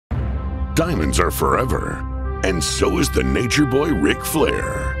diamonds are forever. And so is the Nature Boy Ric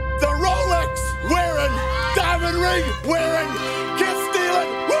Flair. The Rolex wearing, diamond ring wearing, kiss stealing,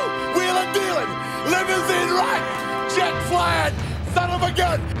 woo, wheeling dealing, limousine ride, jet flying, son of a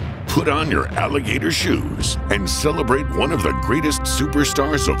gun. Put on your alligator shoes and celebrate one of the greatest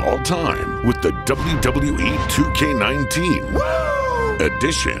superstars of all time with the WW2k19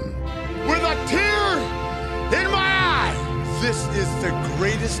 edition. With a tear in my eye, this is the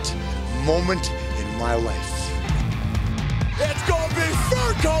greatest moment in my life. It's gonna be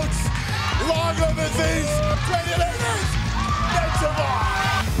fur coats, long limousines, regulators, nature boy.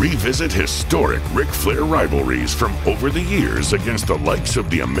 Revisit historic Ric Flair rivalries from over the years against the likes of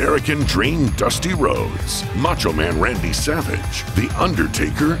the American Dream Dusty Rhodes, Macho Man Randy Savage, The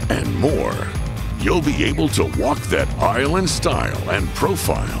Undertaker, and more. You'll be able to walk that aisle in style and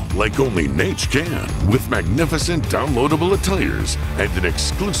profile like only Nate can, with magnificent downloadable attires and an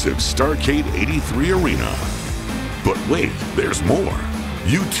exclusive Starrcade 83 arena. But wait, there's more.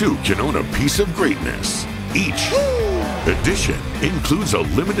 You too can own a piece of greatness. Each edition includes a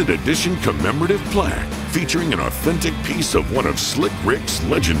limited edition commemorative plaque featuring an authentic piece of one of Slick Rick's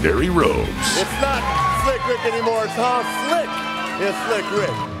legendary robes. It's not Slick Rick anymore, it's how slick is Slick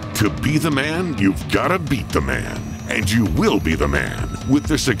Rick. To be the man, you've gotta beat the man. And you will be the man with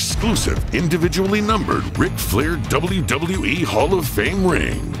this exclusive, individually numbered Ric Flair WWE Hall of Fame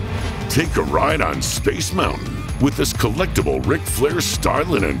ring. Take a ride on Space Mountain with this collectible Ric Flair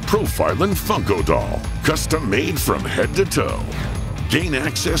styling and profiling Funko doll, custom made from head to toe. Gain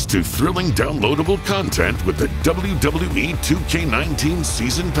access to thrilling downloadable content with the WWE 2K19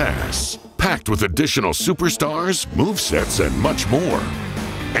 Season Pass, packed with additional superstars, movesets, and much more.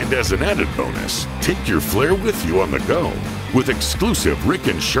 And as an added bonus, take your Flair with you on the go with exclusive Ric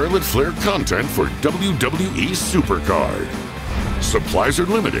and Charlotte Flair content for WWE Supercard. Supplies are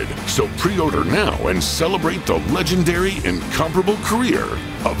limited, so pre-order now and celebrate the legendary, incomparable career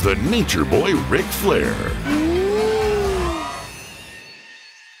of the Nature Boy Ric Flair.